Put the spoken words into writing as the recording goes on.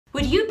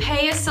you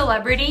pay a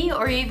celebrity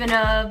or even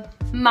a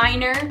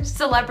minor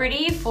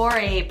celebrity for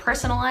a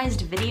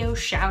personalized video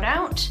shout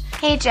out?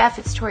 Hey Jeff,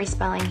 it's Tori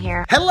Spelling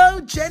here. Hello,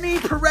 Jenny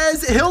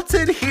Perez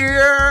Hilton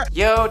here.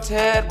 Yo,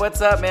 Ted,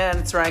 what's up, man?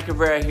 It's Ryan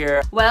Cabrera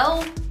here.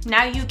 Well,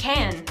 now you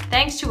can,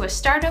 thanks to a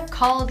startup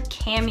called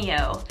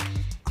Cameo.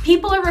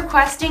 People are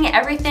requesting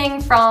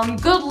everything from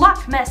good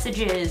luck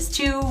messages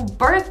to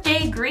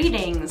birthday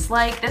greetings,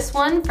 like this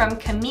one from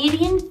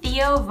comedian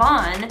Theo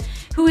Vaughn,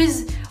 who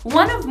is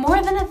one of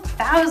more than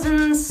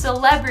 1,000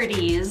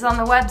 celebrities on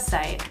the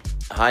website.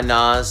 Hi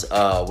Nas,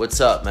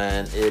 what's up,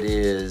 man? It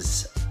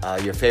is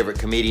your favorite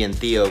comedian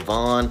Theo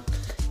Vaughn,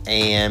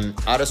 and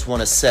I just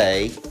want to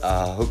say,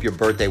 hope your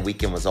birthday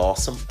weekend was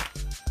awesome,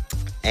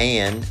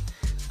 and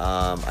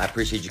I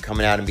appreciate you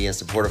coming out and being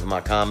supportive of my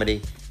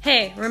comedy.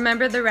 Hey,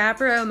 remember the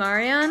rapper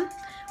Omarion?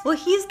 Well,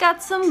 he's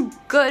got some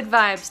good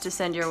vibes to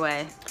send your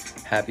way.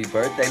 Happy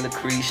birthday,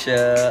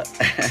 Lucretia.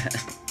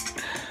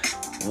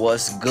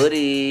 What's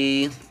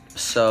goody?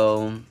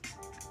 So,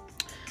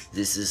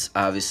 this is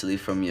obviously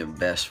from your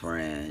best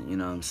friend, you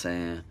know what I'm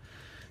saying?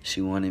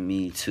 She wanted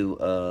me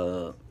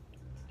to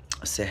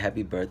say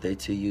happy birthday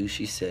to you.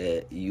 She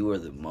said, you are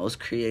the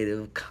most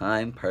creative,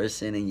 kind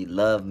person and you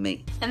love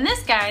me. And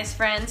this guy's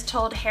friends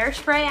told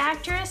Hairspray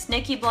actress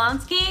Nikki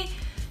Blonsky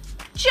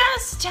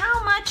just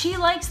how much he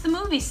likes the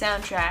movie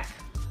soundtrack.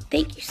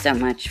 Thank you so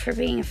much for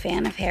being a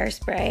fan of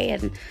Hairspray.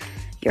 And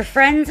your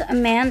friends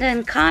Amanda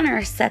and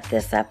Connor set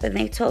this up, and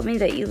they told me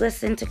that you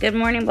listen to Good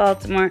Morning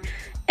Baltimore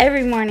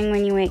every morning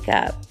when you wake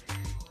up.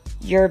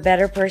 You're a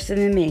better person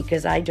than me,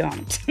 because I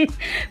don't.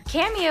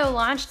 Cameo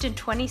launched in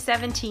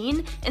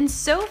 2017, and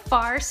so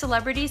far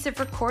celebrities have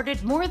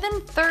recorded more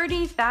than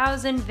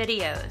 30,000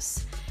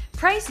 videos.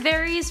 Price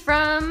varies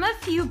from a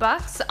few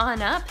bucks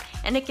on up,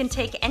 and it can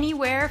take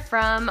anywhere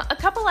from a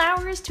couple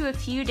hours to a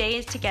few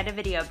days to get a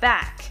video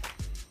back.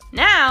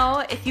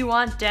 Now, if you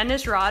want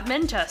Dennis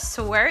Rodman to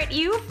swear at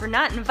you for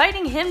not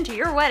inviting him to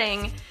your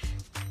wedding,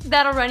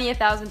 that'll run you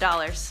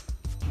 $1,000.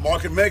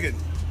 Mark and Megan,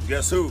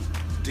 guess who?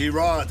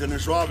 D-Rod,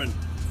 Dennis Rodman,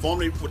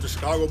 formerly with the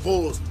Chicago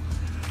Bulls.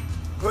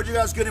 Heard you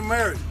guys getting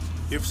married.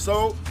 If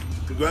so,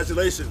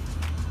 congratulations.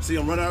 See,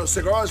 I'm running out of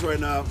cigars right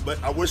now,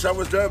 but I wish I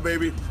was there,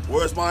 baby.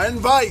 Where's my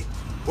invite?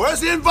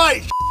 Where's the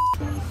invite?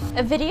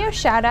 A video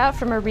shout out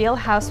from a real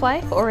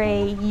housewife or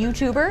a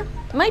YouTuber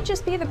might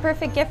just be the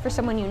perfect gift for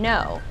someone you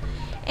know.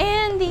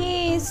 And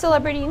the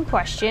celebrity in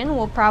question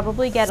will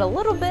probably get a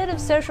little bit of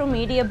social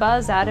media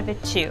buzz out of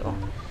it too.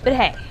 But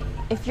hey,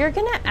 if you're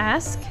gonna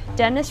ask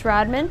Dennis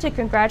Rodman to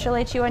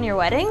congratulate you on your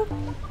wedding,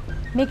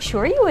 make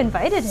sure you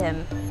invited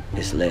him.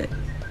 It's lit.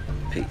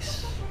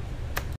 Peace.